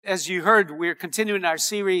As you heard, we're continuing our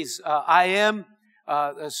series, I Am,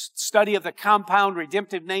 a study of the compound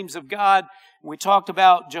redemptive names of God. We talked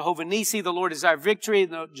about Jehovah Nissi, the Lord is our victory,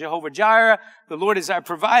 Jehovah Jireh, the Lord is our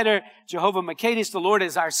provider, Jehovah Makadis, the Lord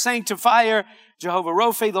is our sanctifier, Jehovah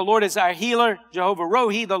Rophi, the Lord is our healer, Jehovah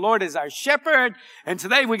Rohi, the Lord is our shepherd. And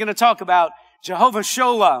today we're going to talk about Jehovah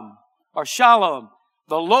Shalom, or Shalom,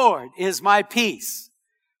 the Lord is my peace.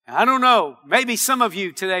 Now, I don't know, maybe some of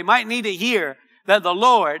you today might need to hear that the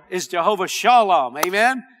Lord is Jehovah Shalom.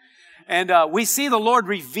 Amen? And we see the Lord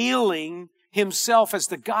revealing Himself as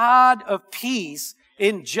the God of peace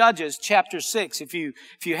in Judges chapter 6. If you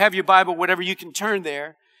have your Bible, whatever, you can turn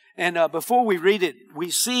there. And before we read it, we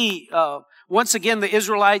see once again the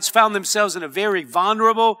Israelites found themselves in a very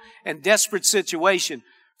vulnerable and desperate situation.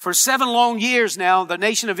 For 7 long years now, the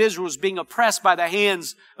nation of Israel was being oppressed by the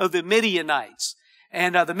hands of the Midianites.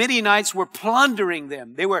 And the Midianites were plundering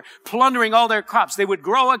them. They were plundering all their crops. They would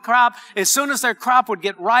grow a crop. As soon as their crop would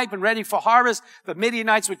get ripe and ready for harvest, the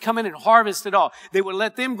Midianites would come in and harvest it all. They would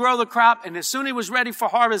let them grow the crop, and as soon as it was ready for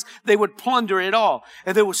harvest, they would plunder it all.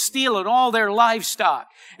 And they would steal it, all their livestock.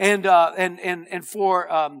 And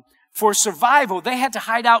for survival, they had to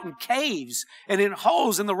hide out in caves and in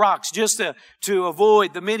holes in the rocks just to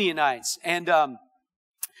avoid the Midianites. And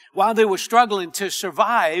while they were struggling to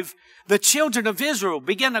survive, the children of Israel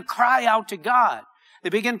began to cry out to God. They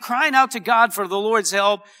began crying out to God for the Lord's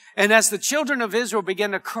help. And as the children of Israel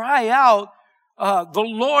began to cry out, the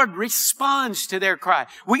Lord responds to their cry.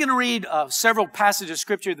 We're going to read several passages of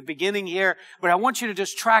Scripture at the beginning here, but I want you to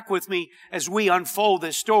just track with me as we unfold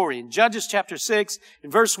this story. In Judges chapter 6,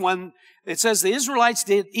 in verse 1, it says, the Israelites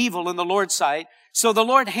did evil in the Lord's sight, so the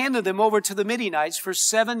Lord handed them over to the Midianites for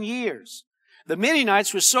 7 years. The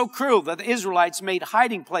Midianites were so cruel that the Israelites made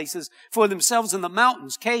hiding places for themselves in the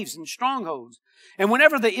mountains, caves, and strongholds. And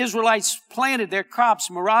whenever the Israelites planted their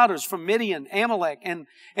crops, marauders from Midian, Amalek, and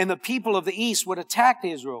the people of the east would attack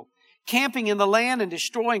Israel, camping in the land and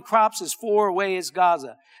destroying crops as far away as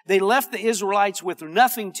Gaza. They left the Israelites with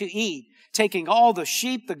nothing to eat, taking all the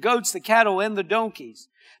sheep, the goats, the cattle, and the donkeys.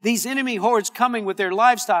 These enemy hordes coming with their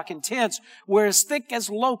livestock and tents were as thick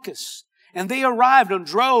as locusts. And they arrived on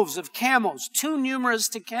droves of camels, too numerous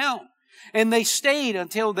to count. And they stayed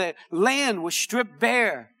until the land was stripped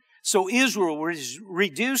bare. So Israel was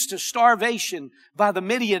reduced to starvation by the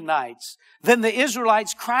Midianites. Then the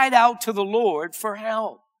Israelites cried out to the Lord for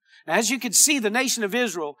help. Now, as you can see, the nation of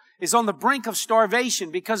Israel is on the brink of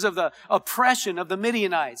starvation because of the oppression of the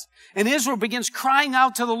Midianites. And Israel begins crying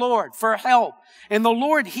out to the Lord for help. And the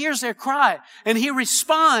Lord hears their cry, and He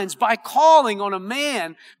responds by calling on a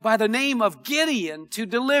man by the name of Gideon to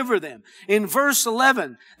deliver them. In verse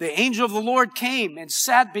 11, the angel of the Lord came and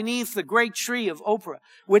sat beneath the great tree of Oprah,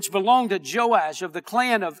 which belonged to Joash of the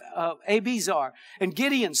clan of Abizar. And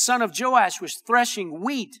Gideon, son of Joash, was threshing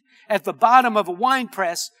wheat at the bottom of a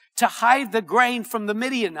winepress to hide the grain from the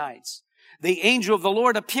Midianites. The angel of the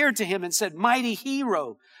Lord appeared to him and said, mighty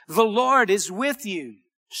hero, the Lord is with you.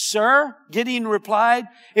 Sir, Gideon replied,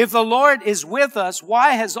 if the Lord is with us,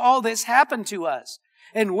 why has all this happened to us?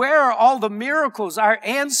 And where are all the miracles our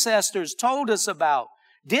ancestors told us about?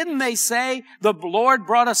 Didn't they say the Lord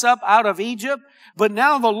brought us up out of Egypt? But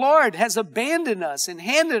now the Lord has abandoned us and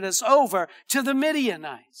handed us over to the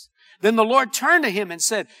Midianites. Then the Lord turned to him and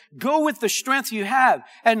said, go with the strength you have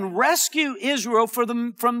and rescue Israel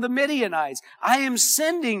from the Midianites. I am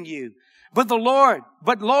sending you. But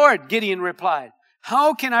Lord, Gideon replied,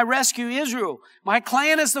 how can I rescue Israel? My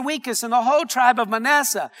clan is the weakest in the whole tribe of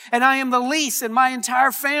Manasseh, and I am the least in my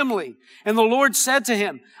entire family. And the Lord said to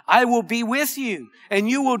him, I will be with you, and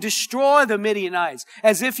you will destroy the Midianites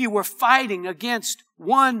as if you were fighting against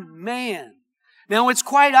one man. Now, it's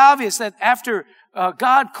quite obvious that after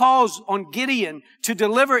God calls on Gideon to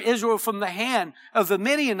deliver Israel from the hand of the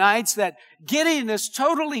Midianites, that Gideon is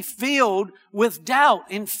totally filled with doubt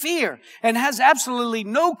and fear and has absolutely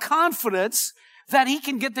no confidence that he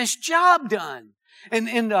can get this job done.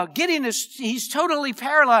 And Gideon he's totally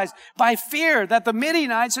paralyzed by fear that the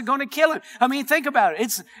Midianites are going to kill him. I mean, think about it.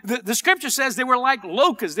 It's the scripture says they were like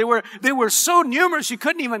locusts. They were so numerous you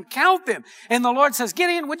couldn't even count them. And the Lord says,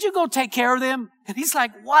 Gideon, would you go take care of them? And he's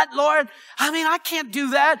like, what, Lord? I mean, I can't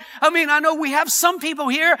do that. I mean, I know we have some people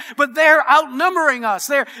here, but they're outnumbering us.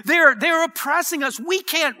 They're oppressing us. We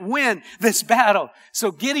can't win this battle.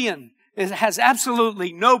 So Gideon has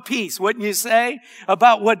absolutely no peace, wouldn't you say,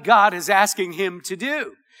 about what God is asking him to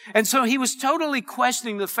do. And so he was totally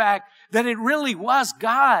questioning the fact that it really was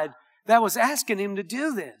God that was asking him to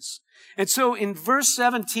do this. And so in verse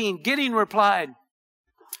 17, Gideon replied,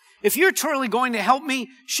 if you're truly going to help me,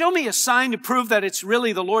 show me a sign to prove that it's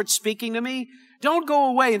really the Lord speaking to me. Don't go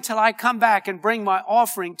away until I come back and bring my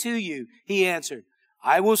offering to you. He answered,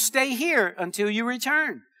 I will stay here until you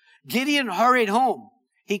return. Gideon hurried home.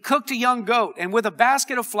 He cooked a young goat, and with a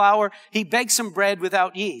basket of flour, he baked some bread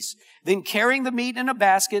without yeast. Then carrying the meat in a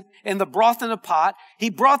basket and the broth in a pot, he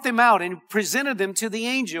brought them out and presented them to the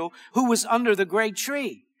angel who was under the great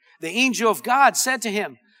tree. The angel of God said to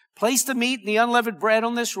him, place the meat and the unleavened bread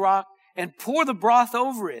on this rock and pour the broth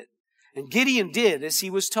over it. And Gideon did as he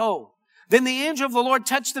was told. Then the angel of the Lord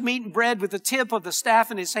touched the meat and bread with the tip of the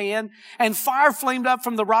staff in his hand, and fire flamed up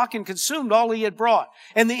from the rock and consumed all he had brought.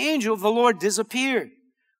 And the angel of the Lord disappeared.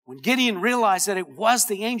 When Gideon realized that it was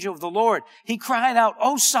the angel of the Lord, he cried out,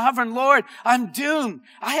 "O sovereign Lord, I'm doomed.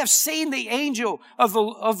 I have seen the angel of the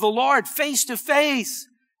Lord face to face."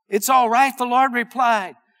 "It's all right," the Lord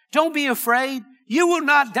replied. "Don't be afraid. You will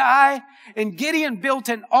not die." And Gideon built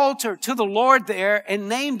an altar to the Lord there and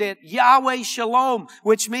named it Yahweh Shalom,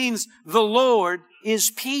 which means the Lord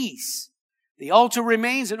is peace. The altar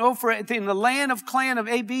remains in the land of clan of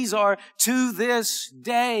Abizar to this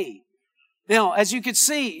day. Now, as you can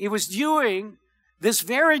see, it was during this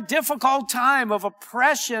very difficult time of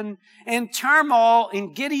oppression and turmoil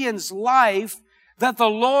in Gideon's life that the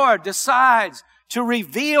Lord decides to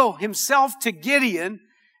reveal himself to Gideon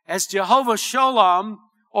as Jehovah Shalom,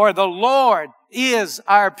 or the Lord is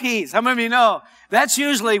our peace. How many of you know that's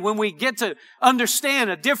usually when we get to understand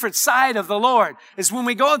a different side of the Lord, is when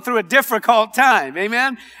we're going through a difficult time.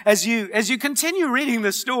 Amen? As you continue reading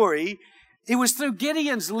the story, it was through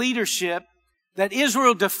Gideon's leadership that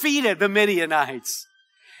Israel defeated the Midianites.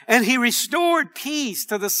 And he restored peace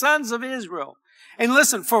to the sons of Israel. And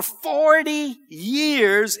listen, for 40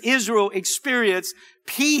 years, Israel experienced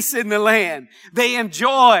peace in the land. They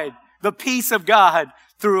enjoyed the peace of God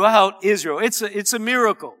throughout Israel. It's a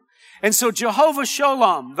miracle. And so Jehovah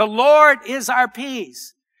Shalom, the Lord is our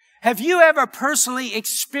peace. Have you ever personally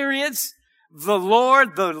experienced the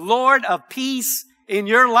Lord of peace in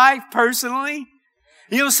your life personally?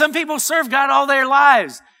 You know, some people serve God all their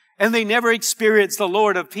lives and they never experience the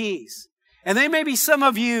Lord of peace. And there may be some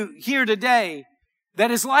of you here today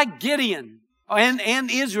that is like Gideon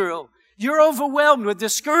and Israel. You're overwhelmed with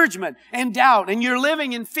discouragement and doubt, and you're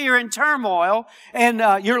living in fear and turmoil,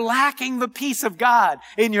 and you're lacking the peace of God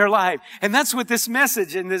in your life. And that's what this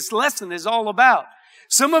message and this lesson is all about.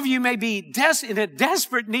 Some of you may be in a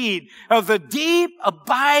desperate need of the deep,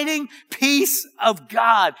 abiding peace of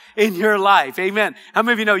God in your life. Amen. How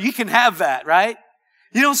many of you know you can have that, right?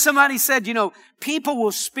 You know, somebody said, people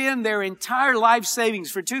will spend their entire life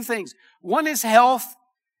savings for two things. One is health,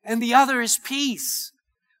 and the other is peace.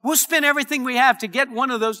 We'll spend everything we have to get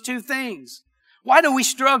one of those two things. Why do we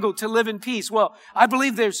struggle to live in peace? Well, I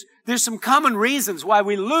believe there's some common reasons why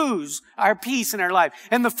we lose our peace in our life.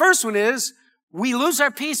 And the first one is we lose our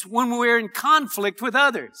peace when we're in conflict with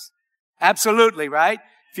others. Absolutely, right?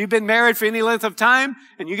 If you've been married for any length of time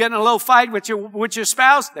and you get in a little fight with your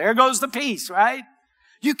spouse, there goes the peace, right?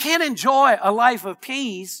 You can't enjoy a life of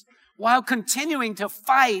peace while continuing to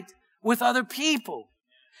fight with other people.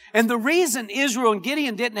 And the reason Israel and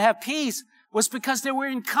Gideon didn't have peace was because they were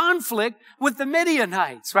in conflict with the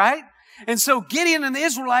Midianites, right? And so Gideon and the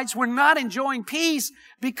Israelites were not enjoying peace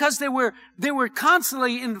because they were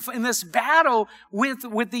constantly in this battle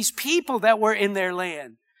with these people that were in their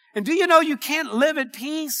land. And do you know you can't live at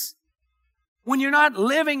peace when you're not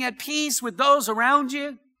living at peace with those around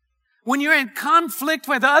you? When you're in conflict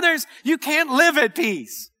with others, you can't live at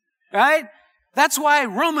peace, right? That's why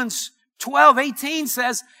Romans 12:18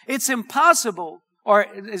 says it's impossible,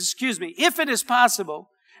 if it is possible,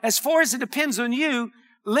 as far as it depends on you,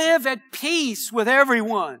 live at peace with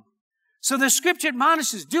everyone. So the scripture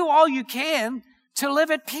admonishes, do all you can to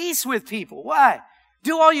live at peace with people. Why?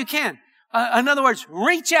 Do all you can. In other words,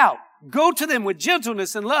 reach out. Go to them with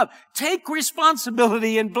gentleness and love. Take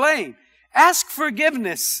responsibility and blame. Ask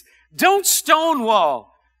forgiveness. Don't stonewall.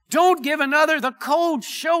 Don't give another the cold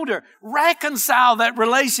shoulder. Reconcile that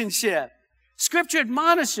relationship. Scripture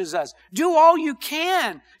admonishes us. Do all you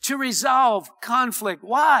can to resolve conflict.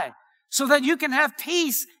 Why? So that you can have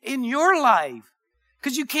peace in your life.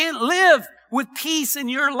 Because you can't live with peace in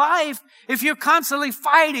your life if you're constantly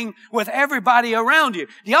fighting with everybody around you.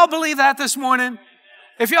 Do y'all believe that this morning?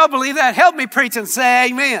 If y'all believe that, help me preach and say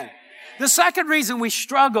amen. The second reason we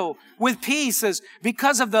struggle with peace is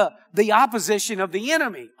because of the opposition of the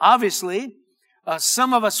enemy. Obviously,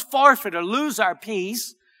 some of us forfeit or lose our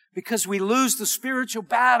peace because we lose the spiritual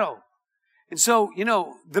battle. And so,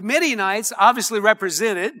 the Midianites obviously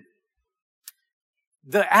represented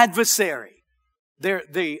the adversary. They're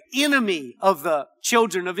the enemy of the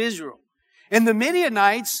children of Israel. And the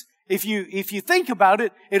Midianites, if you think about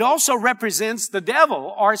it, it also represents the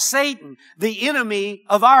devil or Satan, the enemy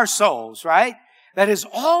of our souls, right? That is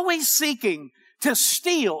always seeking to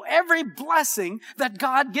steal every blessing that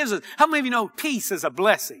God gives us. How many of you know peace is a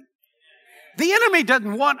blessing? The enemy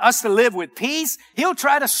doesn't want us to live with peace. He'll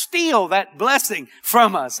try to steal that blessing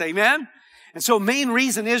from us. Amen? And so main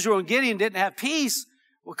reason Israel and Gideon didn't have peace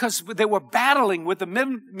because they were battling with the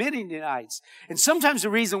Midianites. And sometimes the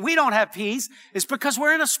reason we don't have peace is because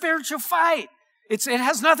we're in a spiritual fight. It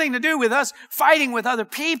has nothing to do with us fighting with other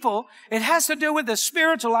people. It has to do with the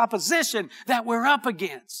spiritual opposition that we're up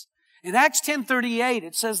against. In Acts 10:38,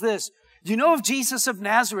 it says this, "Do you know of Jesus of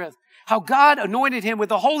Nazareth, how God anointed him with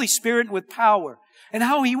the Holy Spirit and with power, and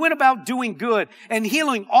how he went about doing good and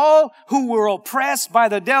healing all who were oppressed by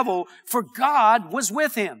the devil, for God was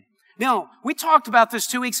with him." Now, we talked about this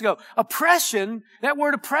 2 weeks ago. Oppression, that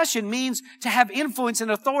word oppression means to have influence and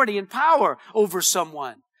authority and power over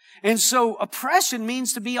someone. And so oppression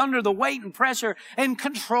means to be under the weight and pressure and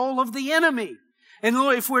control of the enemy. And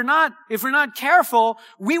if we're not careful,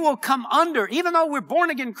 we will come under, even though we're born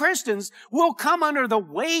again Christians, we'll come under the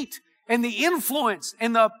weight and the influence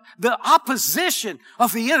and the opposition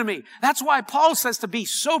of the enemy. That's why Paul says to be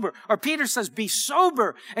sober, or Peter says be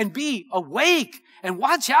sober and be awake and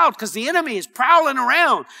watch out, because the enemy is prowling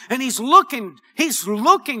around and he's looking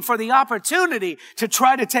for the opportunity to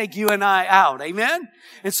try to take you and I out. Amen?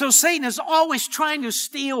 And so Satan is always trying to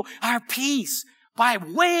steal our peace by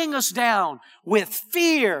weighing us down with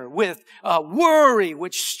fear, with worry,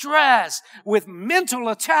 with stress, with mental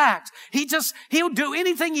attacks. He'll do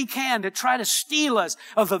anything he can to try to steal us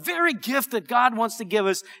of the very gift that God wants to give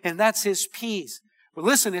us, and that's his peace. But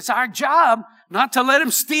listen, it's our job not to let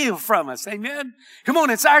him steal from us. Amen? Come on,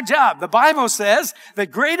 it's our job. The Bible says that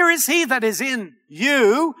greater is he that is in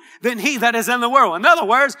you than he that is in the world. In other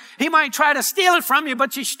words, he might try to steal it from you,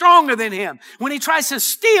 but you're stronger than him. When he tries to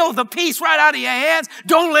steal the peace right out of your hands,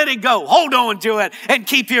 don't let it go. Hold on to it and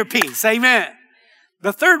keep your peace. Amen?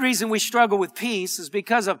 The third reason we struggle with peace is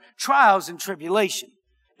because of trials and tribulation.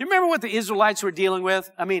 You remember what the Israelites were dealing with?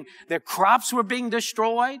 I mean, their crops were being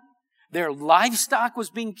destroyed. Their livestock was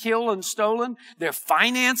being killed and stolen. Their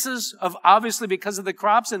finances, obviously because of the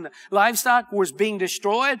crops and the livestock, was being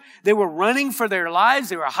destroyed. They were running for their lives.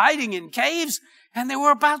 They were hiding in caves, and they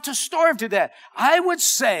were about to starve to death. I would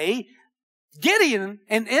say Gideon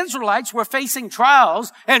and Israelites were facing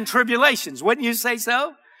trials and tribulations. Wouldn't you say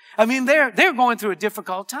so? I mean, they're going through a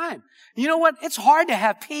difficult time. You know what? It's hard to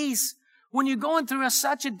have peace when you're going through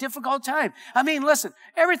such a difficult time. I mean, listen,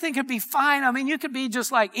 everything could be fine. I mean, you could be just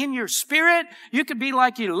like in your spirit. You could be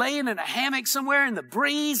like you're laying in a hammock somewhere in the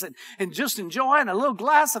breeze and just enjoying a little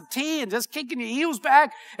glass of tea and just kicking your heels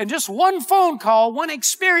back, and just one phone call, one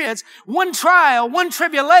experience, one trial, one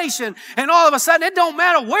tribulation, and all of a sudden it don't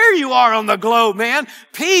matter where you are on the globe, man.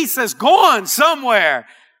 Peace is gone somewhere.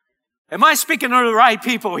 Am I speaking to the right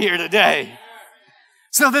people here today?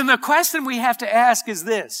 So then the question we have to ask is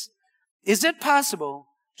this: is it possible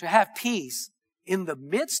to have peace in the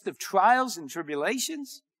midst of trials and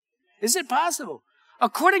tribulations? Is it possible?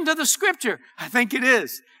 According to the scripture, I think it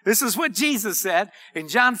is. This is what Jesus said in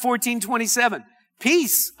John 14:27.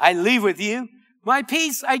 "Peace I leave with you. My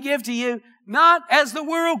peace I give to you. Not as the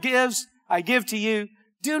world gives, I give to you.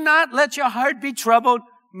 Do not let your heart be troubled,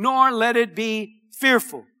 nor let it be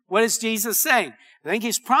fearful." What is Jesus saying? I think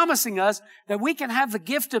he's promising us that we can have the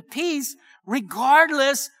gift of peace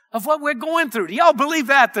regardless of what we're going through. Do y'all believe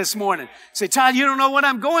that this morning? Say, Todd, you don't know what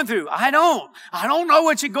I'm going through. I don't know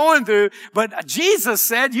what you're going through, but Jesus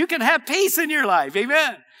said you can have peace in your life.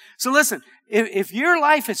 Amen. So listen, if your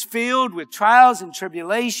life is filled with trials and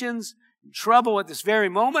tribulations, and trouble at this very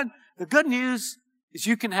moment, the good news is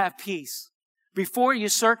you can have peace before your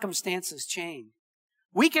circumstances change.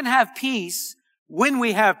 We can have peace when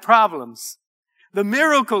we have problems. The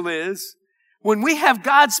miracle is when we have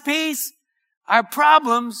God's peace, our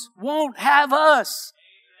problems won't have us.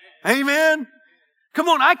 Amen. Come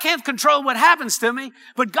on, I can't control what happens to me,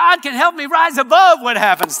 but God can help me rise above what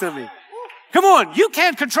happens to me. Come on, you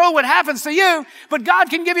can't control what happens to you, but God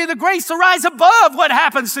can give you the grace to rise above what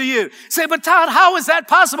happens to you. Say, but Todd, how is that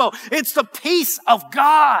possible? It's the peace of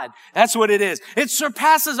God. That's what it is. It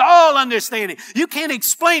surpasses all understanding. You can't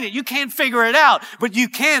explain it. You can't figure it out, but you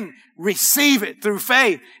can receive it through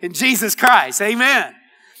faith in Jesus Christ. Amen.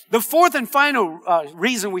 The fourth and final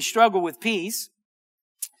reason we struggle with peace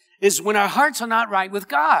is when our hearts are not right with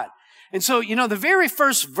God. And so, the very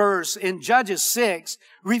first verse in Judges 6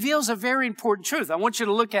 reveals a very important truth. I want you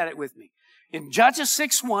to look at it with me. In Judges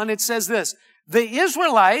 6:1, it says this: "The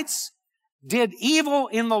Israelites did evil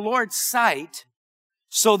in the Lord's sight,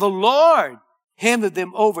 so the Lord handed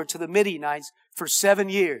them over to the Midianites for 7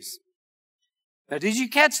 years. Now, did you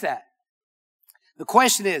catch that? The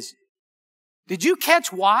question is, did you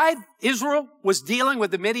catch why Israel was dealing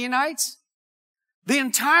with the Midianites? The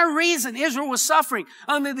entire reason Israel was suffering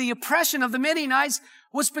under the oppression of the Midianites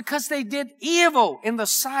was because they did evil in the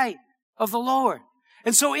sight of the Lord.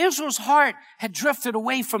 And so Israel's heart had drifted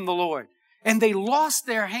away from the Lord, and they lost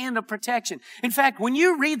their hand of protection. In fact, when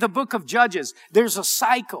you read the book of Judges, there's a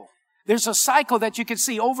cycle. There's a cycle that you can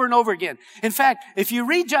see over and over again. In fact, if you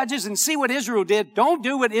read Judges and see what Israel did, don't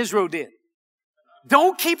do what Israel did.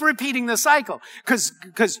 Don't keep repeating the cycle. Because,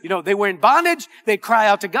 they were in bondage. They'd cry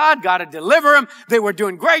out to God. God would deliver them. They were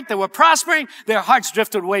doing great. They were prospering. Their hearts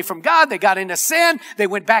drifted away from God. They got into sin. They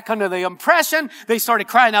went back under the oppression. They started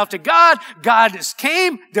crying out to God. God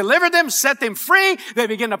came, delivered them, set them free. They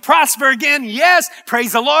began to prosper again. Yes,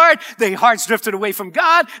 praise the Lord. Their hearts drifted away from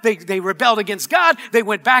God. They rebelled against God. They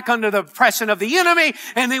went back under the oppression of the enemy.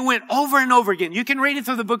 And they went over and over again. You can read it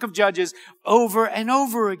through the book of Judges over and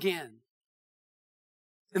over again.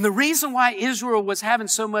 And the reason why Israel was having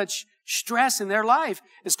so much stress in their life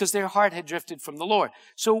is because their heart had drifted from the Lord.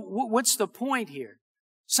 So what's the point here?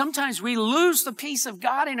 Sometimes we lose the peace of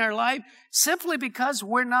God in our life simply because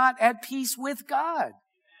we're not at peace with God.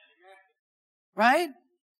 Right?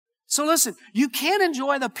 So listen, you can't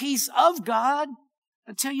enjoy the peace of God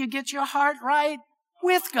until you get your heart right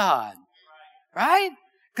with God. Right?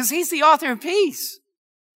 Because He's the author of peace.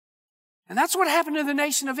 And that's what happened to the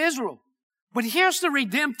nation of Israel. But here's the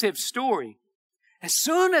redemptive story. As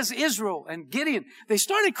soon as Israel and Gideon, they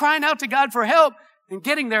started crying out to God for help and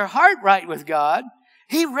getting their heart right with God,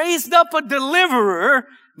 He raised up a deliverer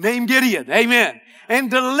named Gideon. Amen.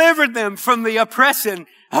 And delivered them from the oppression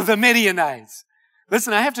of the Midianites.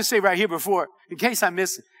 Listen, I have to say right here before, in case I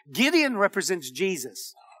miss it, Gideon represents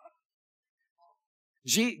Jesus.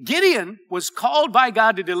 Gideon was called by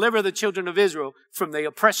God to deliver the children of Israel from the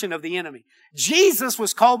oppression of the enemy. Jesus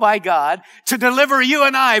was called by God to deliver you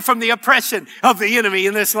and I from the oppression of the enemy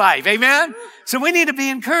in this life. Amen? So we need to be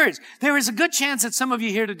encouraged. There is a good chance that some of you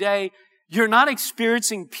here today, you're not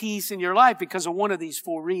experiencing peace in your life because of one of these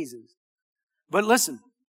 4 reasons. But listen,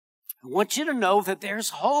 I want you to know that there's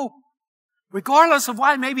hope. Regardless of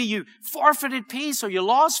why maybe you forfeited peace or you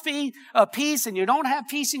lost peace and you don't have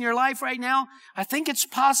peace in your life right now, I think it's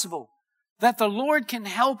possible that the Lord can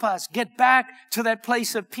help us get back to that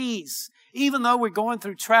place of peace, even though we're going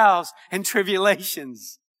through trials and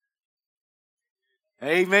tribulations.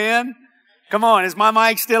 Amen. Come on, is my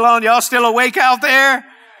mic still on? Y'all still awake out there?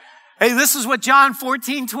 Hey, this is what John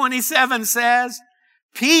 14:27 says.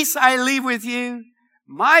 Peace I leave with you.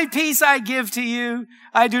 My peace I give to you.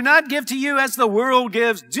 I do not give to you as the world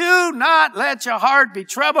gives. Do not let your heart be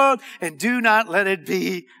troubled and do not let it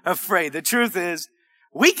be afraid. The truth is,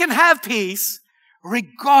 we can have peace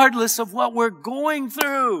regardless of what we're going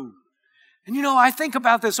through. And I think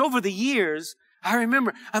about this over the years. I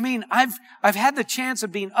remember, I've had the chance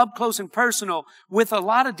of being up close and personal with a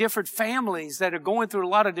lot of different families that are going through a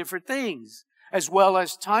lot of different things. As well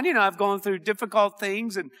as Tanya and I have gone through difficult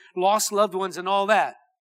things and lost loved ones and all that.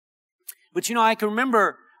 But I can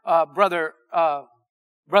remember Brother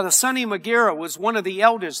Sonny McGarrett was one of the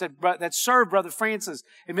elders that served Brother Francis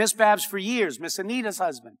and Miss Babs for years, Miss Anita's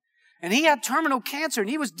husband. And he had terminal cancer and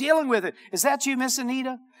he was dealing with it. Is that you, Miss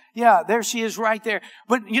Anita? Yeah, there she is right there.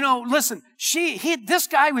 But, listen, this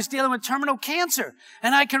guy was dealing with terminal cancer.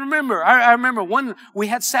 And I can remember, I remember we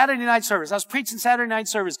had Saturday night service. I was preaching Saturday night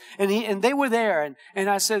service and they were there. And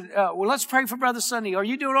I said, well, let's pray for Brother Sonny. Are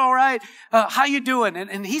you doing all right? How you doing?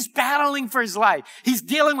 And he's battling for his life. He's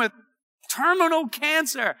dealing with terminal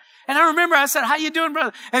cancer. And I remember I said, how you doing,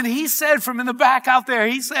 brother? And he said from in the back out there,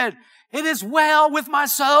 he said, it is well with my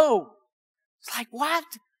soul. It's like, what?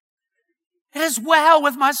 It is well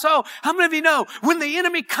with my soul. How many of you know when the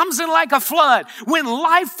enemy comes in like a flood, when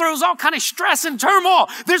life throws all kind of stress and turmoil,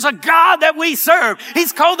 there's a God that we serve.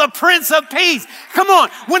 He's called the Prince of Peace. Come on.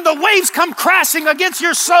 When the waves come crashing against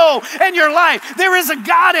your soul and your life, there is a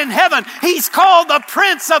God in heaven. He's called the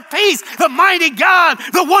Prince of Peace, the mighty God,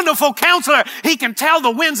 the wonderful counselor. He can tell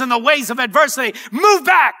the winds and the waves of adversity, move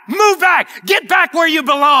back, get back where you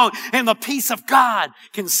belong. And the peace of God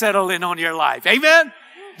can settle in on your life. Amen.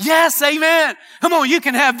 Yes, amen. Come on, you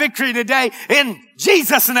can have victory today in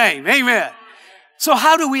Jesus' name. Amen. So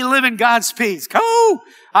how do we live in God's peace? Oh,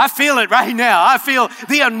 I feel it right now. I feel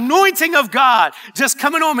the anointing of God just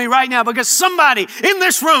coming on me right now because somebody in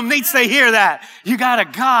this room needs to hear that. You got a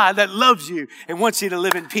God that loves you and wants you to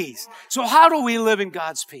live in peace. So how do we live in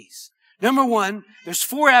God's peace? Number one, there's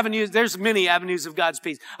 4 avenues. There's many avenues of God's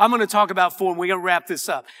peace. I'm going to talk about 4 and we're going to wrap this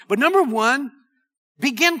up. But number one,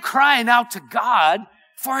 begin crying out to God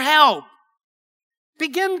for help.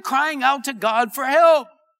 Begin crying out to God for help.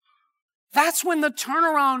 That's when the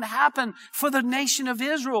turnaround happened for the nation of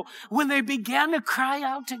Israel, when they began to cry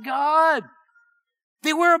out to God.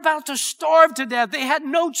 They were about to starve to death. They had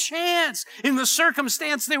no chance in the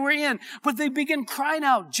circumstance they were in, but they began crying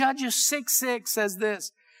out. Judges 6:6 says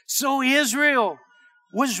this, so Israel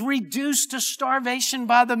was reduced to starvation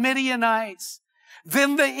by the Midianites.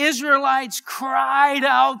 Then the Israelites cried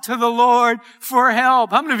out to the Lord for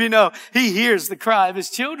help. How many of you know He hears the cry of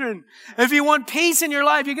His children? If you want peace in your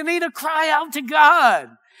life, you're going to need to cry out to God.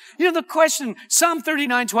 You know the question, Psalm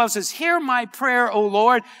 39:12 says, hear my prayer, O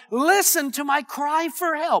Lord. Listen to my cry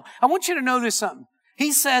for help. I want you to notice something.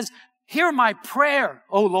 He says, hear my prayer,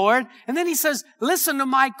 O Lord. And then He says, listen to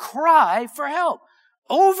my cry for help.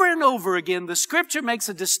 Over and over again, the Scripture makes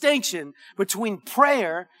a distinction between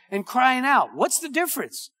prayer and crying out. What's the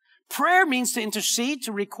difference? Prayer means to intercede,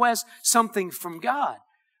 to request something from God.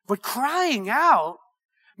 But crying out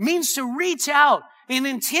means to reach out in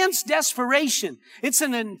intense desperation. It's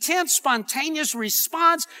an intense, spontaneous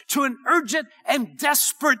response to an urgent and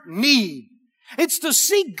desperate need. It's to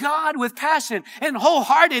seek God with passion and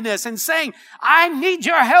wholeheartedness and saying, I need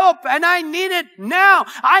your help and I need it now.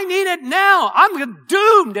 I need it now. I'm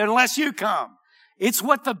doomed unless you come. It's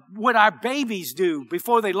what our babies do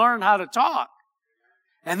before they learn how to talk.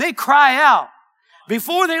 And they cry out.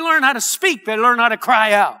 Before they learn how to speak, they learn how to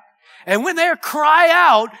cry out. And when they cry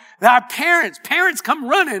out, our parents come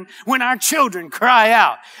running when our children cry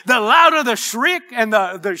out. The louder the shriek and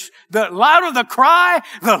the louder the cry,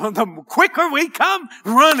 the quicker we come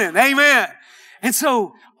running. Amen. And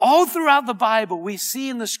so all throughout the Bible, we see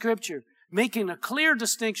in the Scripture making a clear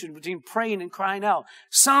distinction between praying and crying out.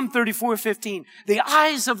 Psalm 34:15, the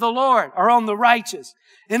eyes of the Lord are on the righteous,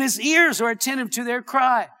 and His ears are attentive to their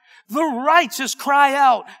cry. The righteous cry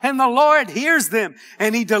out, and the Lord hears them,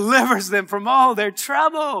 and He delivers them from all their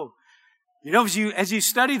trouble. You know, as you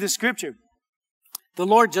study the Scripture, the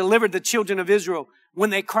Lord delivered the children of Israel when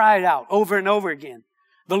they cried out over and over again.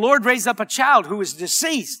 The Lord raised up a child who was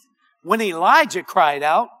deceased when Elijah cried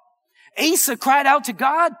out. Asa cried out to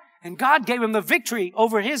God, and God gave him the victory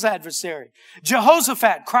over his adversary.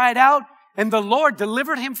 Jehoshaphat cried out, and the Lord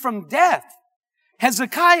delivered him from death.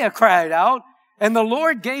 Hezekiah cried out, and the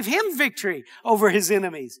Lord gave him victory over his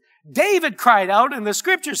enemies. David cried out, and the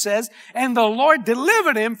Scripture says, and the Lord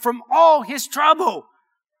delivered him from all his trouble.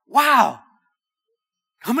 Wow.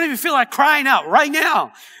 How many of you feel like crying out right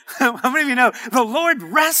now? How many of you know the Lord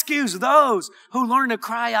rescues those who learn to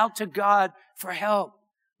cry out to God for help?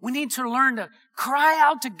 We need to learn to cry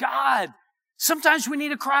out to God. Sometimes we need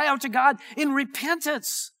to cry out to God in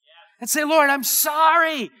repentance and say, Lord, I'm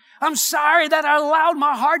sorry. I'm sorry that I allowed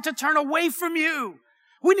my heart to turn away from you.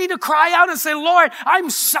 We need to cry out and say, Lord,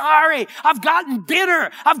 I'm sorry. I've gotten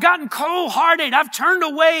bitter. I've gotten cold-hearted. I've turned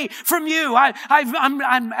away from you.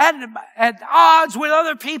 I'm at odds with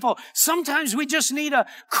other people. Sometimes we just need to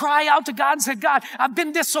cry out to God and say, God, I've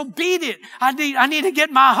been disobedient. I need to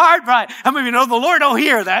get my heart right. How many of you know the Lord will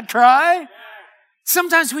hear that cry?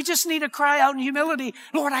 Sometimes we just need to cry out in humility.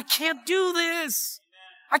 Lord, I can't do this.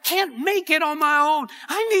 I can't make it on my own.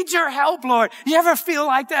 I need your help, Lord. You ever feel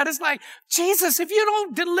like that? It's like, Jesus, if you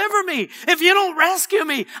don't deliver me, if you don't rescue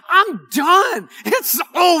me, I'm done. It's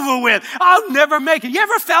over with. I'll never make it. You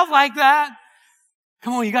ever felt like that?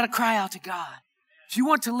 Come on, you got to cry out to God. If you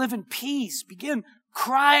want to live in peace, begin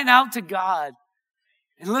crying out to God.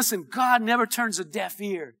 And listen, God never turns a deaf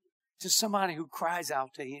ear to somebody who cries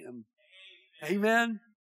out to Him. Amen.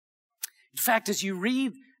 In fact, as you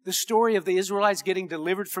read the story of the Israelites getting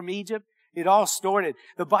delivered from Egypt, it all started.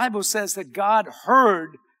 The Bible says that God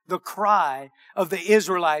heard the cry of the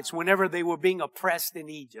Israelites whenever they were being oppressed in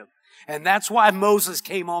Egypt. And that's why Moses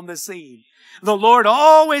came on the scene. The Lord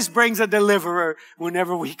always brings a deliverer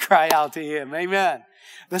whenever we cry out to Him. Amen.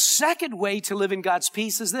 The second way to live in God's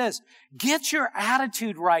peace is this. Get your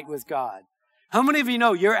attitude right with God. How many of you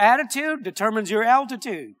know your attitude determines your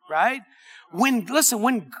altitude, right? When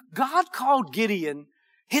God called Gideon,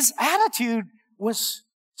 his attitude was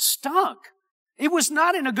stunk. It was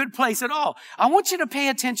not in a good place at all. I want you to pay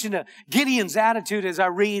attention to Gideon's attitude as I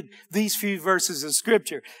read these few verses of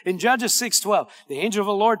Scripture. In Judges 6:12, the angel of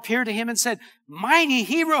the Lord appeared to him and said, Mighty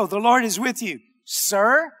hero, the Lord is with you.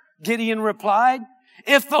 Sir, Gideon replied,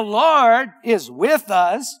 if the Lord is with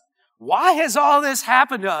us, why has all this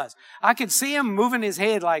happened to us? I could see him moving his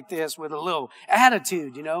head like this with a little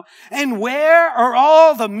attitude, you know. And where are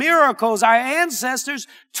all the miracles our ancestors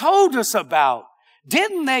told us about?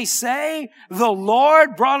 Didn't they say the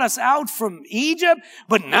Lord brought us out from Egypt,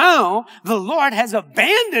 but now the Lord has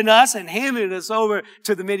abandoned us and handed us over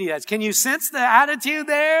to the Midianites? Can you sense the attitude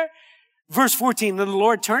there? Verse 14, then the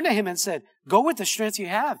Lord turned to him and said, go with the strength you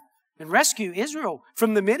have and rescue Israel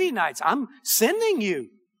from the Midianites. I'm sending you.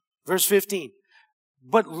 Verse 15,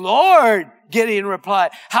 but Lord, Gideon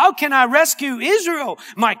replied, how can I rescue Israel?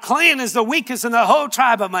 My clan is the weakest in the whole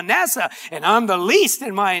tribe of Manasseh, and I'm the least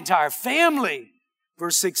in my entire family.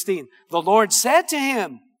 Verse 16, the Lord said to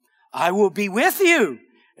him, I will be with you,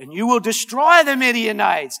 and you will destroy the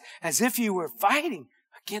Midianites as if you were fighting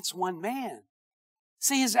against one man.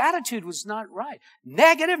 See, his attitude was not right.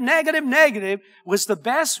 Negative, negative, negative was the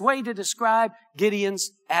best way to describe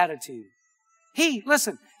Gideon's attitude. He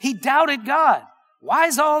doubted God. Why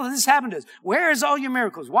has all of this happened to us? Where is all your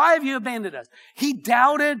miracles? Why have you abandoned us? He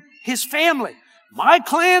doubted his family. My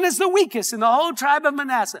clan is the weakest in the whole tribe of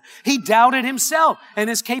Manasseh. He doubted himself and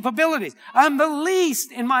his capabilities. I'm the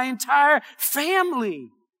least in my entire family.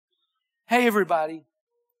 Hey, everybody,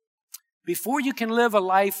 before you can live a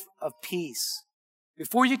life of peace,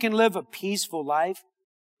 before you can live a peaceful life,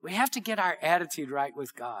 we have to get our attitude right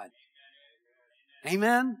with God.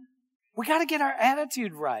 Amen? We got to get our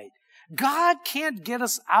attitude right. God can't get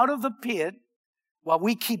us out of the pit while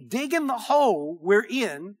we keep digging the hole we're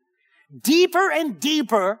in deeper and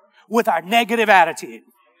deeper with our negative attitude.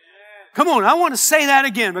 Come on, I want to say that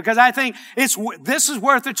again because I think this is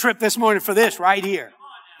worth a trip this morning for this right here.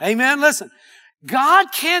 Amen? Listen, God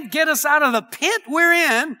can't get us out of the pit we're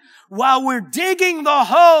in while we're digging the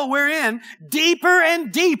hole we're in deeper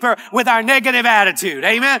and deeper with our negative attitude.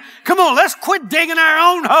 Amen? Come on, let's quit digging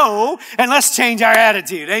our own hole and let's change our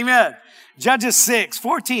attitude. Amen? Judges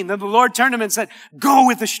 6:14. Then the Lord turned to him and said, go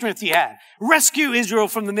with the strength you have. Rescue Israel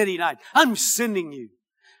from the Midianites. I'm sending you.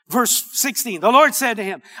 Verse 16, the Lord said to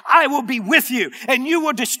him, I will be with you, and you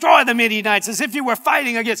will destroy the Midianites as if you were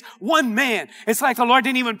fighting against one man. It's like the Lord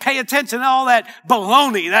didn't even pay attention to all that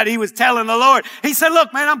baloney that he was telling the Lord. He said,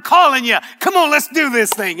 look, man, I'm calling you. Come on, let's do this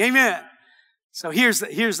thing. Amen. So here's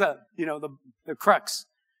the crux.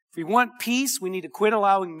 If we want peace, we need to quit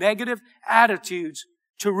allowing negative attitudes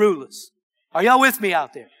to rule us. Are y'all with me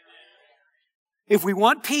out there? If we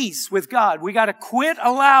want peace with God, we got to quit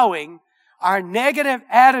allowing our negative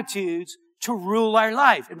attitudes to rule our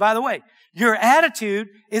life. And by the way, your attitude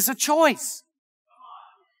is a choice.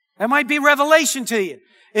 That might be revelation to you.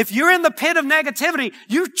 If you're in the pit of negativity,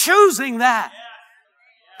 you're choosing that.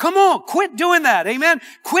 Come on, quit doing that. Amen.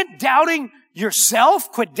 Quit doubting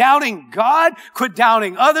yourself. Quit doubting God. Quit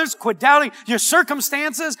doubting others. Quit doubting your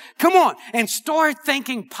circumstances. Come on and start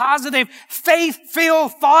thinking positive,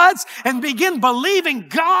 faith-filled thoughts and begin believing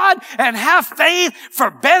God and have faith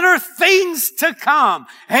for better things to come.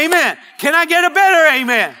 Amen. Can I get a better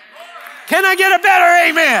amen? Can I get a better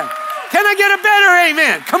amen? Can I get a better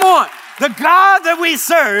amen? Come on. The God that we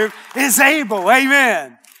serve is able.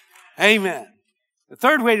 Amen. Amen. The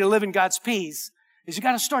third way to live in God's peace is you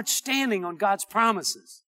got to start standing on God's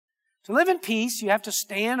promises. To live in peace, you have to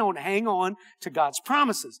hang on to God's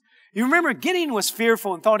promises. You remember Gideon was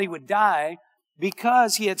fearful and thought he would die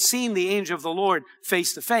because he had seen the angel of the Lord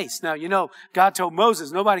face to face. Now, God told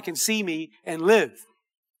Moses, nobody can see me and live.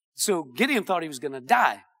 So Gideon thought he was going to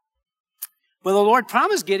die. But the Lord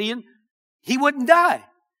promised Gideon he wouldn't die.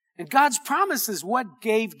 And God's promise is what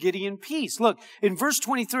gave Gideon peace. Look, in verse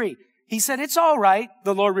 23, he said, it's all right,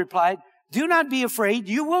 the Lord replied. Do not be afraid.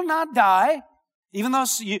 You will not die. Even though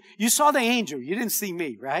you saw the angel. You didn't see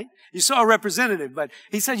me, right? You saw a representative, but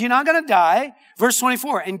he said, you're not going to die. Verse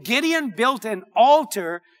 24, and Gideon built an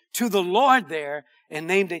altar to the Lord there and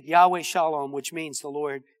named it Yahweh Shalom, which means the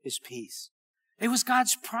Lord is peace. It was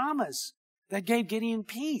God's promise that gave Gideon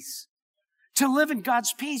peace. To live in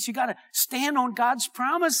God's peace, you got to stand on God's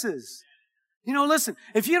promises. Listen,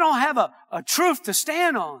 if you don't have a truth to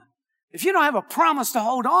stand on, if you don't have a promise to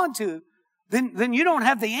hold on to, then you don't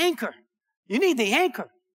have the anchor. You need the anchor.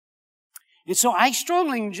 And so I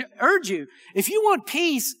strongly urge you, if you want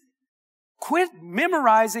peace, quit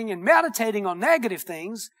memorizing and meditating on negative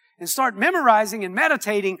things and start memorizing and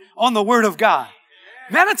meditating on the Word of God.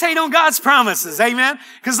 Meditate on God's promises. Amen.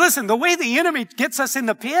 Because listen, the way the enemy gets us in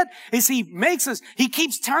the pit is he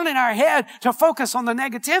keeps turning our head to focus on the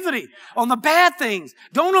negativity, on the bad things.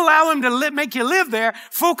 Don't allow him to make you live there.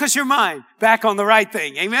 Focus your mind back on the right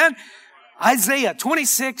thing. Amen. Isaiah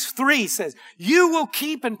 26:3 says, you will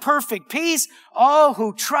keep in perfect peace all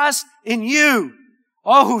who trust in you,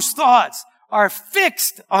 all whose thoughts are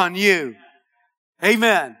fixed on you.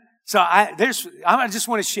 Amen. So I just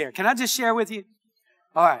want to share. Can I just share with you?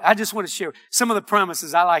 All right. I just want to share some of the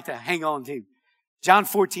promises I like to hang on to. John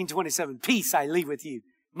 14:27, peace I leave with you.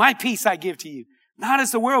 My peace I give to you. Not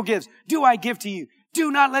as the world gives, do I give to you.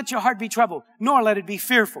 Do not let your heart be troubled, nor let it be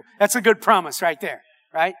fearful. That's a good promise right there,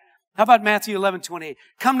 right? How about Matthew 11:28?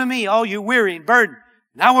 Come to me, all you weary and burdened,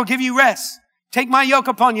 and I will give you rest. Take my yoke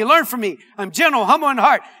upon you. Learn from me. I'm gentle, humble in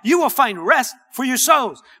heart. You will find rest for your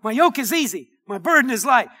souls. My yoke is easy. My burden is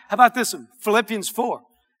light. How about this one? Philippians 4.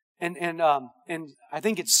 And I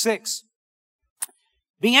think it's 6.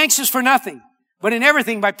 Be anxious for nothing, but in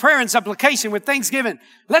everything by prayer and supplication with thanksgiving,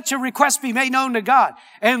 let your requests be made known to God.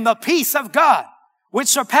 And the peace of God, which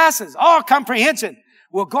surpasses all comprehension,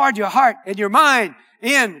 will guard your heart and your mind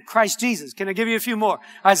in Christ Jesus. Can I give you a few more?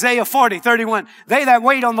 Isaiah 40:31. They that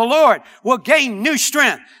wait on the Lord will gain new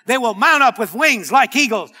strength. They will mount up with wings like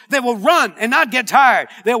eagles. They will run and not get tired.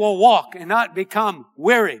 They will walk and not become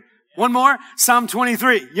weary. One more, Psalm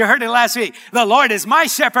 23. You heard it last week. The Lord is my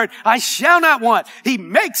shepherd. I shall not want. He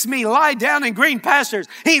makes me lie down in green pastures.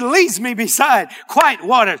 He leads me beside quiet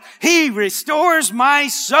waters. He restores my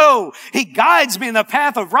soul. He guides me in the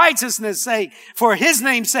path of righteousness' sake, for his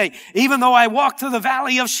name's sake. Even though I walk through the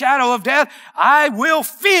valley of shadow of death, I will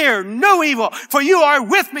fear no evil, for you are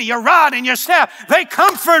with me. Your rod and your staff, they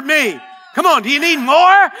comfort me. Come on, do you need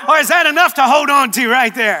more? Or is that enough to hold on to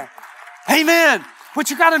right there? Amen. But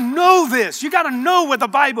you got to know this. You got to know what the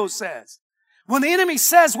Bible says. When the enemy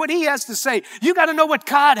says what he has to say, you got to know what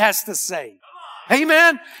God has to say.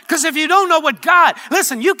 Amen? Because if you don't know what God,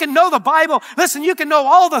 listen, you can know the Bible. Listen, you can know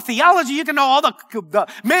all the theology. You can know all the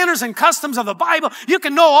manners and customs of the Bible. You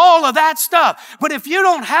can know all of that stuff. But if you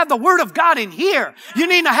don't have the Word of God in here, you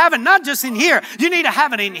need to have it not just in here. You need to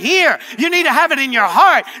have it in here. You need to have it in your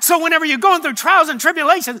heart. So whenever you're going through trials and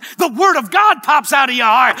tribulations, the Word of God pops out of your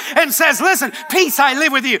heart and says, listen, peace I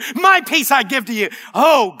live with you. My peace I give to you.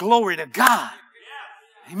 Oh, glory to God.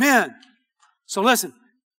 Amen. So listen.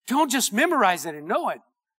 Don't just memorize it and know it.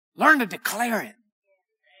 Learn to declare it.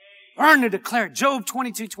 Learn to declare it. Job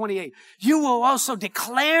 22:28. You will also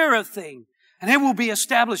declare a thing, and it will be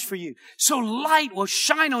established for you. So light will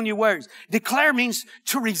shine on your words. Declare means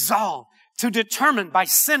to resolve, to determine by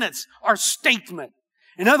sentence or statement.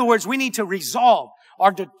 In other words, we need to resolve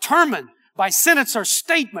or determine by sentence or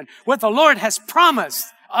statement what the Lord has promised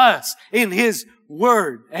us in His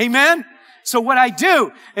Word. Amen? So what I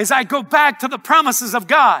do is I go back to the promises of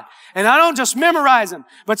God. And I don't just memorize them,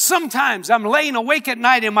 but sometimes I'm laying awake at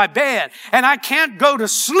night in my bed and I can't go to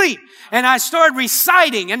sleep. And I start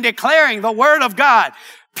reciting and declaring the Word of God.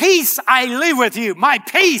 Peace I leave with you. My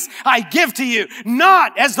peace I give to you.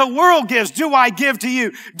 Not as the world gives do I give to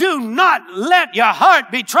you. Do not let your heart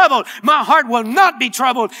be troubled. My heart will not be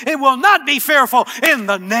troubled. It will not be fearful in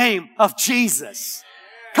the name of Jesus.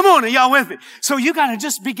 Come on, are y'all with me? So you got to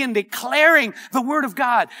just begin declaring the Word of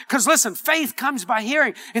God. Because listen, faith comes by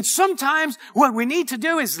hearing. And sometimes what we need to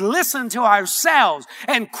do is listen to ourselves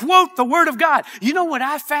and quote the Word of God. You know what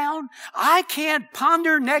I found? I can't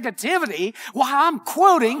ponder negativity while I'm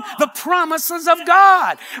quoting the promises of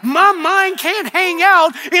God. My mind can't hang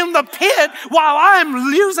out in the pit while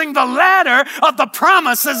I'm using the ladder of the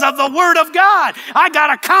promises of the Word of God. I got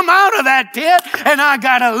to come out of that pit and I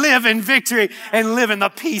got to live in victory and live in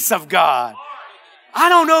the peace of God. I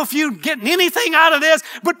don't know if you're getting anything out of this,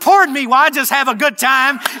 but pardon me while I just have a good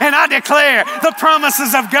time and I declare the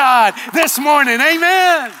promises of God this morning.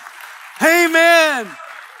 Amen. Amen.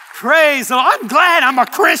 Praise the Lord. I'm glad I'm a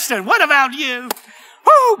Christian. What about you?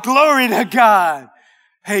 Oh, glory to God.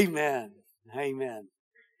 Amen. Amen.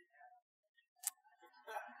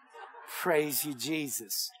 Praise you,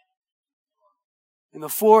 Jesus. And the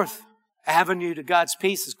fourth avenue to God's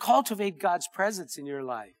peace is cultivate God's presence in your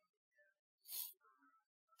life.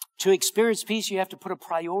 To experience peace, you have to put a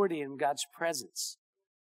priority in God's presence.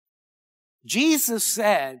 Jesus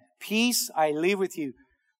said, peace I leave with you.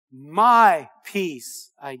 My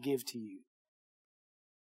peace I give to you.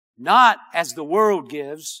 Not as the world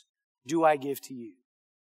gives, do I give to you.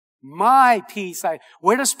 My peace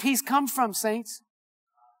Where does peace come from, saints?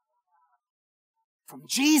 From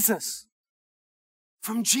Jesus.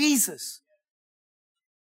 From Jesus.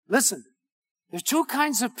 Listen, there's two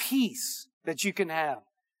kinds of peace that you can have.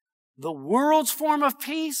 The world's form of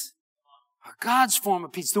peace or God's form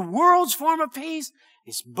of peace. The world's form of peace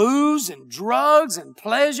is booze and drugs and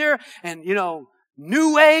pleasure and,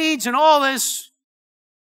 new age and all this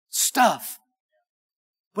stuff.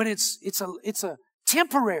 But it's a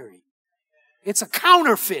temporary. It's a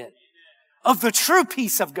counterfeit of the true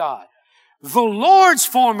peace of God. The Lord's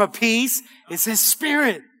form of peace is His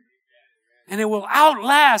Spirit. And it will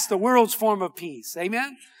outlast the world's form of peace.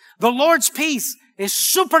 Amen? The Lord's peace is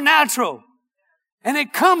supernatural. And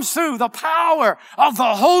it comes through the power of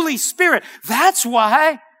the Holy Spirit. That's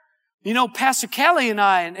why, Pastor Kelly and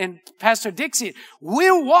I and Pastor Dixie,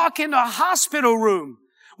 we'll walk into a hospital room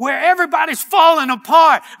where everybody's falling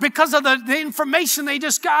apart because of the information they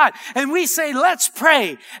just got. And we say, let's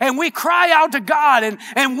pray. And we cry out to God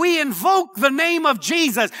and we invoke the name of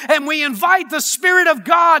Jesus and we invite the Spirit of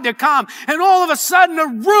God to come. And all of a sudden the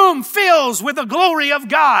room fills with the glory of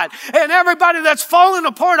God. And everybody that's falling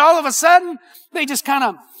apart, all of a sudden, they just kind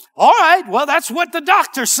of, all right, well, that's what the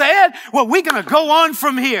doctor said. Well, we're going to go on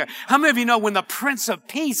from here. How many of you know when the Prince of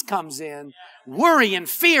Peace comes in, worry and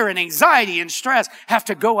fear and anxiety and stress have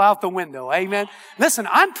to go out the window? Amen. Listen,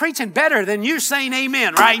 I'm preaching better than you saying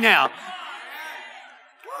amen right now.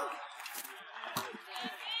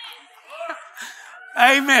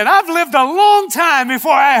 Amen. I've lived a long time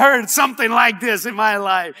before I heard something like this in my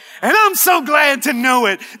life. And I'm so glad to know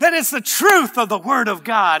it, that it's the truth of the Word of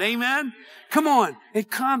God. Amen. Come on.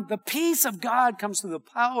 The peace of God comes through the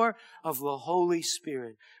power of the Holy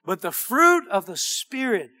Spirit. But the fruit of the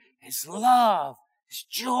Spirit is love, is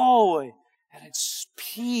joy, and it's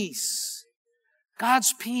peace.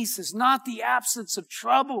 God's peace is not the absence of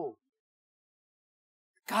trouble.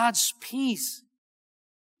 God's peace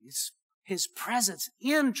is His presence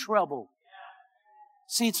in trouble.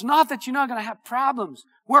 See, it's not that you're not going to have problems.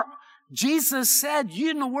 Jesus said,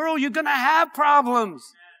 in the world, you're going to have problems.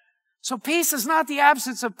 So peace is not the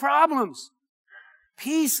absence of problems.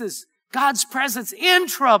 Peace is God's presence in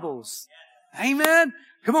troubles. Amen.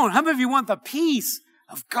 Come on, how many of you want the peace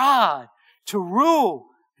of God to rule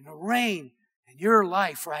and to reign in your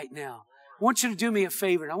life right now? I want you to do me a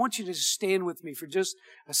favor, and I want you to stand with me for just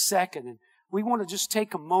a second, and we want to just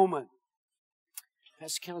take a moment.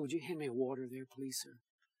 Pastor Kelly, would you hand me a water there, please, sir?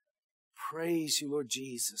 Praise you, Lord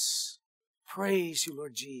Jesus. Praise you,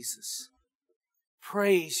 Lord Jesus.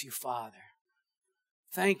 Praise you, Father.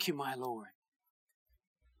 Thank you, my Lord.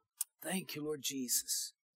 Thank you, Lord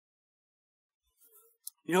Jesus.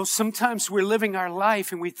 Sometimes we're living our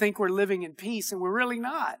life and we think we're living in peace and we're really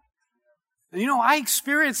not. And I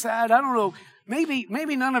experienced that. I don't know, maybe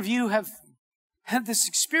none of you have had this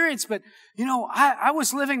experience, but I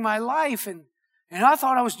was living my life and I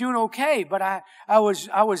thought I was doing okay, but I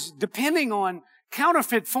was depending on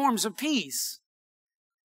counterfeit forms of peace.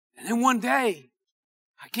 And then one day,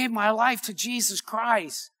 I gave my life to Jesus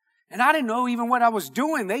Christ. And I didn't know even what I was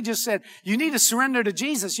doing. They just said, you need to surrender to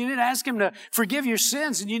Jesus. You need to ask Him to forgive your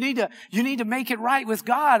sins. And you need to make it right with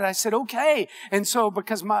God. I said, okay. And so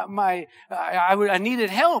because I needed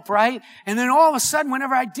help, right? And then all of a sudden,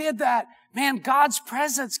 whenever I did that, man, God's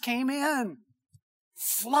presence came in,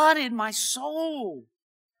 flooded my soul.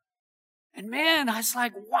 And man, I was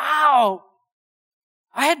like, wow.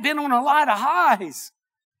 I had been on a lot of highs,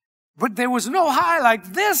 but there was no high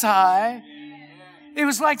like this high. It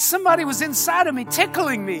was like somebody was inside of me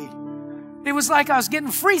tickling me. It was like I was getting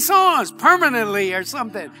free songs permanently or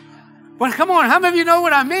something. But come on, how many of you know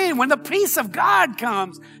what I mean? When the peace of God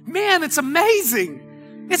comes, man, it's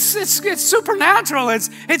amazing. It's supernatural.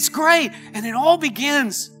 It's great. And it all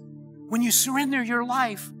begins when you surrender your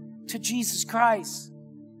life to Jesus Christ.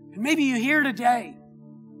 And maybe you're here today.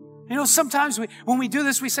 Sometimes when we do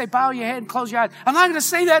this, we say, bow your head and close your eyes. I'm not going to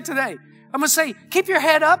say that today. I'm going to say, keep your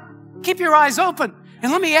head up, keep your eyes open.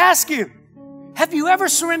 And let me ask you, have you ever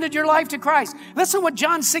surrendered your life to Christ? Listen what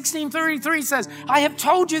John 16:33 says. I have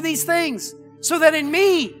told you these things so that in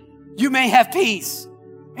me you may have peace.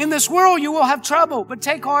 In this world you will have trouble, but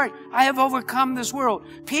take heart. I have overcome this world.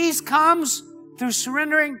 Peace comes through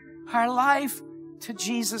surrendering our life to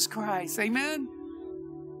Jesus Christ. Amen?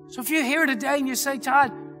 So if you're here today and you say,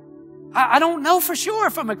 Todd, I don't know for sure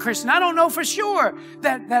if I'm a Christian. I don't know for sure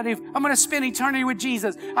that if I'm going to spend eternity with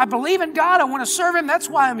Jesus. I believe in God. I want to serve Him. That's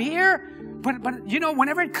why I'm here. But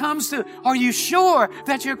whenever it comes to, are you sure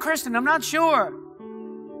that you're a Christian? I'm not sure.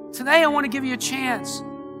 Today I want to give you a chance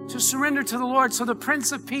to surrender to the Lord so the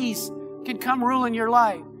Prince of Peace can come rule in your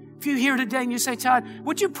life. If you're here today and you say, Todd,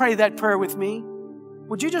 would you pray that prayer with me?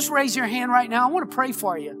 Would you just raise your hand right now? I want to pray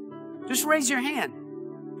for you. Just raise your hand.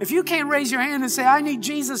 If you can't raise your hand and say, I need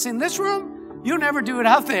Jesus in this room, you'll never do it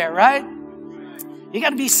out there, right? You got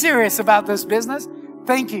to be serious about this business.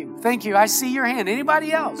 Thank you. Thank you. I see your hand.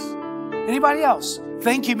 Anybody else? Anybody else?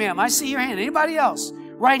 Thank you, ma'am. I see your hand. Anybody else?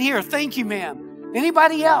 Right here. Thank you, ma'am.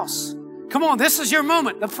 Anybody else? Come on. This is your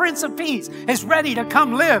moment. The Prince of Peace is ready to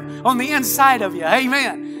come live on the inside of you.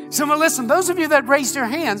 Amen. So listen, those of you that raised your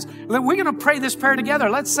hands, we're going to pray this prayer together.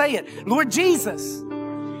 Let's say it. Lord Jesus,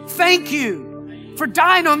 thank you for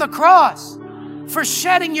dying on the cross, for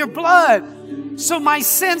shedding your blood so my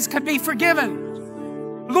sins could be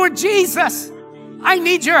forgiven. Lord Jesus, I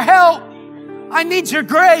need your help. I need your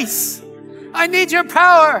grace. I need your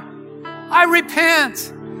power. I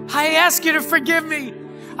repent. I ask you to forgive me.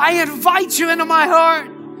 I invite you into my heart.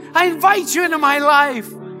 I invite you into my life.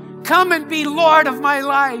 Come and be Lord of my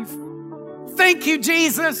life. Thank you,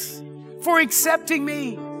 Jesus, for accepting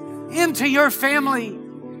me into your family.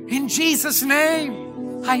 In Jesus'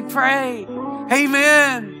 name, I pray.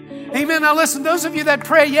 Amen. Amen. Now listen, those of you that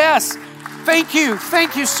pray yes, thank you.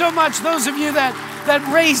 Thank you so much. Those of you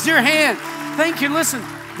that raised your hand, thank you. Listen,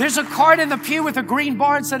 there's a card in the pew with a green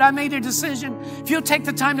bar that said, I made a decision. If you'll take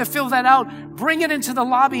the time to fill that out, bring it into the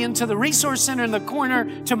lobby, into the resource center in the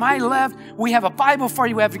corner to my left. We have a Bible for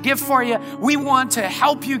you. We have a gift for you. We want to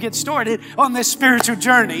help you get started on this spiritual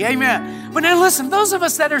journey. Amen. But now listen, those of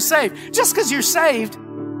us that are saved, just because you're saved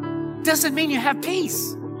doesn't mean you have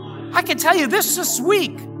peace. I can tell you this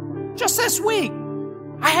week, just this week,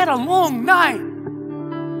 I had a long night.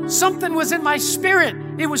 Something was in my spirit.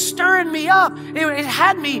 It was stirring me up. It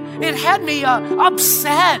had me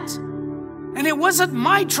upset. And it wasn't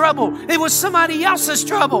my trouble. It was somebody else's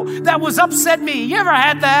trouble that was upset me. You ever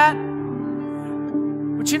had that?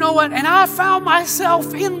 But you know what? And I found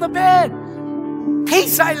myself in the bed.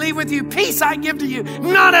 Peace I leave with you. Peace I give to you.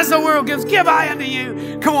 Not as the world gives, give I unto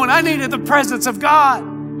you. Come on, I needed the presence of God.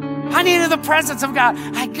 I needed the presence of God.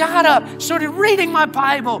 I got up, started reading my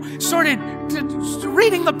Bible, started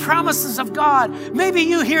reading the promises of God. Maybe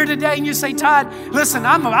you here today and you say, Todd, listen,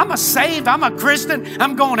 I'm a Christian.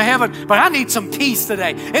 I'm going to heaven, but I need some peace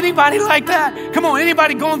today. Anybody like that? Come on,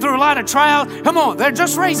 anybody going through a lot of trials? Come on, they're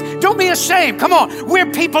just raised. Don't be ashamed. Come on, we're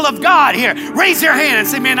people of God here. Raise your hand and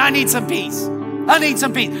say, man, I need some peace. I need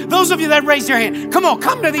some peace. Those of you that raised your hand, come on,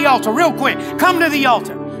 come to the altar real quick. Come to the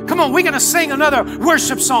altar. Come on, we're going to sing another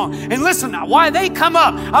worship song. And listen, while they come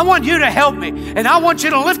up, I want you to help me. And I want you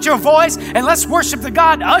to lift your voice and let's worship the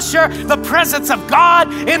God. Usher the presence of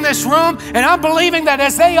God in this room. And I'm believing that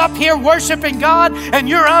as they up here worshiping God and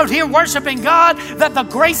you're out here worshiping God, that the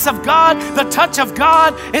grace of God, the touch of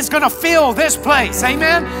God is going to fill this place.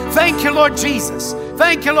 Amen. Thank you, Lord Jesus.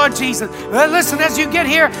 Thank you, Lord Jesus. Listen, as you get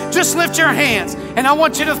here, just lift your hands. And I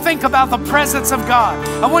want you to think about the presence of God.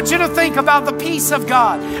 I want you to think about the peace of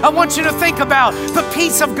God. I want you to think about the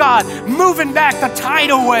peace of God moving back the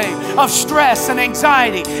tidal wave of stress and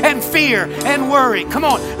anxiety and fear and worry. Come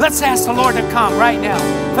on, let's ask the Lord to come right now.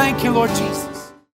 Thank you, Lord Jesus.